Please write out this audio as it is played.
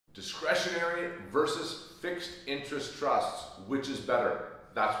Discretionary versus fixed interest trusts, which is better?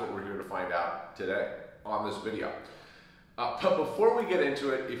 That's what we're here to find out today on this video. But before we get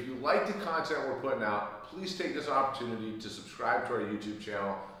into it, if you like the content we're putting out, please take this opportunity to subscribe to our YouTube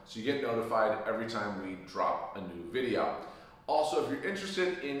channel so you get notified every time we drop a new video. Also, if you're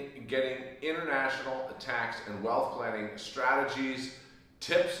interested in getting international tax and wealth planning strategies,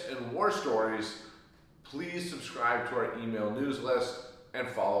 tips, and war stories, please subscribe to our email news list and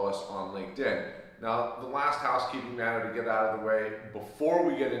follow us on LinkedIn. Now, the last housekeeping matter to get out of the way before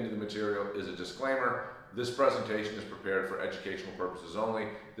we get into the material is a disclaimer. This presentation is prepared for educational purposes only.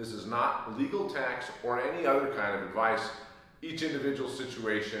 This is not legal tax or any other kind of advice. Each individual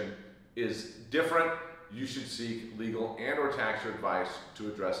situation is different. You should seek legal and or tax advice to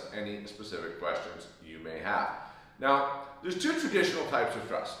address any specific questions you may have. Now, there's two traditional types of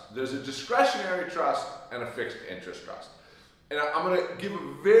trust. There's a discretionary trust and a fixed interest trust. And I'm going to give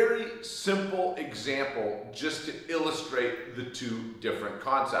a very simple example just to illustrate the two different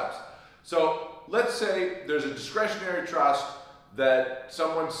concepts. So let's say there's a discretionary trust that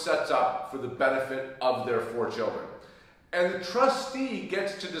someone sets up for the benefit of their 4 children. And the trustee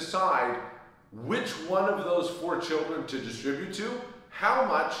gets to decide which one of those 4 children to distribute to, how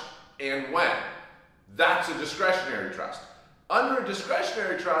much, and when. That's a discretionary trust. Under a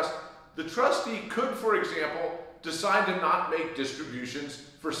discretionary trust, the trustee could, for example, decide to not make distributions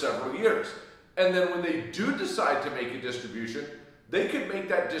for several years. And then when they do decide to make a distribution, they could make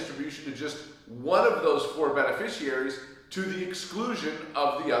that distribution to just one of those 4 beneficiaries to the exclusion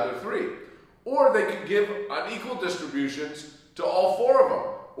of the other 3. Or they could give unequal distributions to all 4 of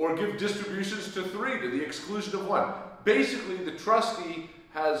them, or give distributions to 3 to the exclusion of 1. Basically, the trustee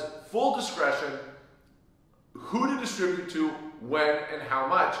has full discretion who to distribute to, when, and how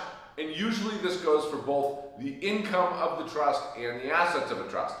much. And usually this goes for both the income of the trust and the assets of a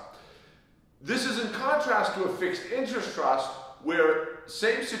trust. This is in contrast to a fixed interest trust where,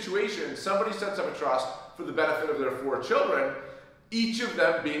 same situation, somebody sets up a trust for the benefit of their 4 children, each of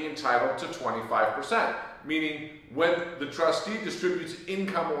them being entitled to 25%. Meaning when the trustee distributes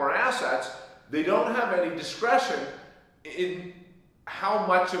income or assets, they don't have any discretion in how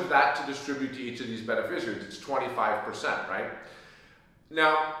much of that to distribute to each of these beneficiaries. It's 25%, right?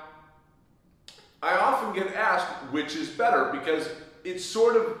 Now, I often get asked which is better because it's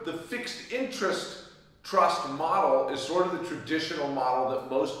sort of the fixed interest trust model is sort of the traditional model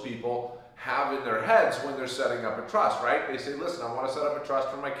that most people have in their heads when they're setting up a trust, right? They say, listen, I want to set up a trust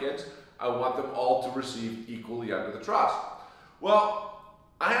for my kids. I want them all to receive equally under the trust. Well,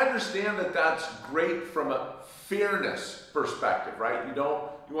 I understand that that's great from a fairness perspective, right? You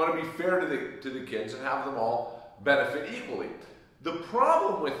want to be fair to the kids and have them all benefit equally. The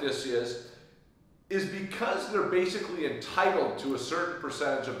problem with this is because they're basically entitled to a certain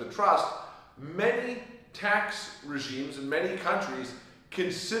percentage of the trust, many tax regimes in many countries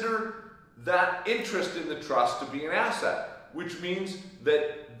consider that interest in the trust to be an asset, which means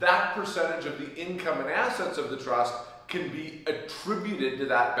that that percentage of the income and assets of the trust can be attributed to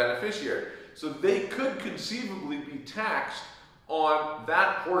that beneficiary. So they could conceivably be taxed on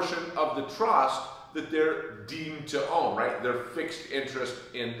that portion of the trust that they're deemed to own, right? Their fixed interest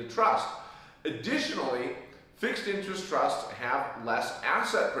in the trust. Additionally, fixed interest trusts have less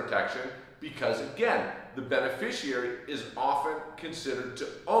asset protection because, again, the beneficiary is often considered to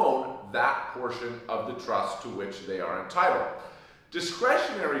own that portion of the trust to which they are entitled.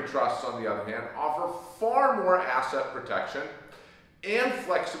 Discretionary trusts, on the other hand, offer far more asset protection and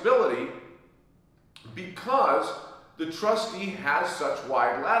flexibility because the trustee has such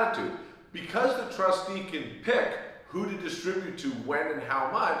wide latitude. Because the trustee can pick who to distribute to, when, and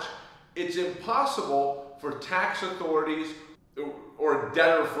how much, it's impossible for tax authorities or a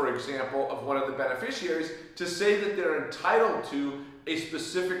debtor, for example, of one of the beneficiaries to say that they're entitled to a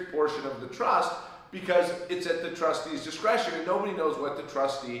specific portion of the trust because it's at the trustee's discretion and nobody knows what the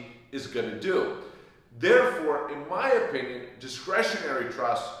trustee is going to do. Therefore, in my opinion, discretionary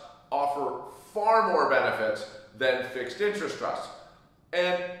trusts offer far more benefits than fixed interest trusts.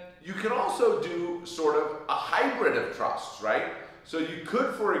 And you can also do sort of a hybrid of trusts, right? So you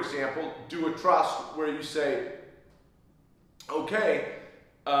could, for example, do a trust where you say, okay,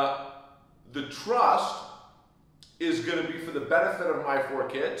 the trust is going to be for the benefit of my 4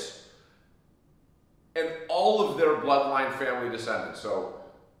 kids and all of their bloodline family descendants. So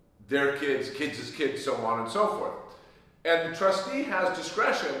their kids, kids' kids, so on and so forth. And the trustee has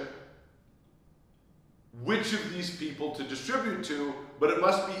discretion which of these people to distribute to, but it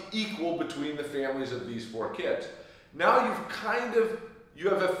must be equal between the families of these 4 kids. Now you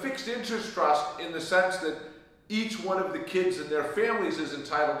have a fixed interest trust in the sense that each one of the kids in their families is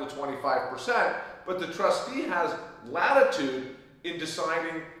entitled to 25%, but the trustee has latitude in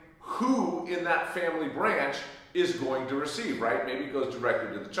deciding who in that family branch is going to receive, right? Maybe it goes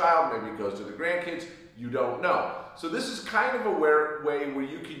directly to the child, maybe it goes to the grandkids, you don't know. So this is kind of a way where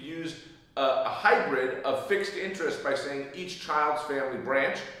you could use a hybrid of fixed interest by saying each child's family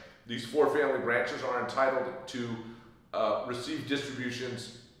branch, these 4 family branches, are entitled to receive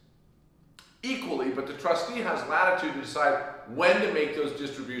distributions equally, but the trustee has latitude to decide when to make those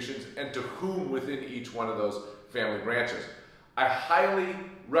distributions and to whom within each one of those family branches. I highly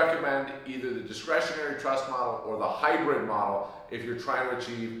recommend either the discretionary trust model or the hybrid model if you're trying to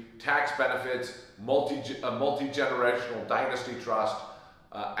achieve tax benefits, a multi-generational dynasty trust,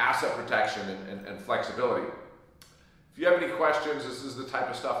 asset protection, and flexibility. If you have any questions, this is the type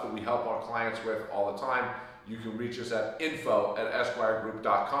of stuff that we help our clients with all the time. You can reach us at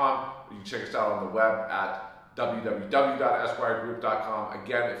info@esquiregroup.com. You can check us out on the web at www.esquiregroup.com.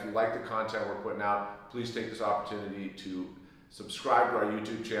 Again, if you like the content we're putting out, please take this opportunity to subscribe to our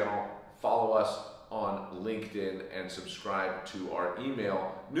YouTube channel, follow us on LinkedIn, and subscribe to our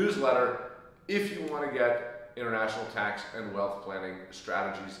email newsletter if you want to get international tax and wealth planning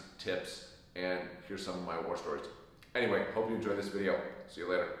strategies, tips, and here's some of my war stories. Anyway, hope you enjoyed this video. See you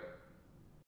later.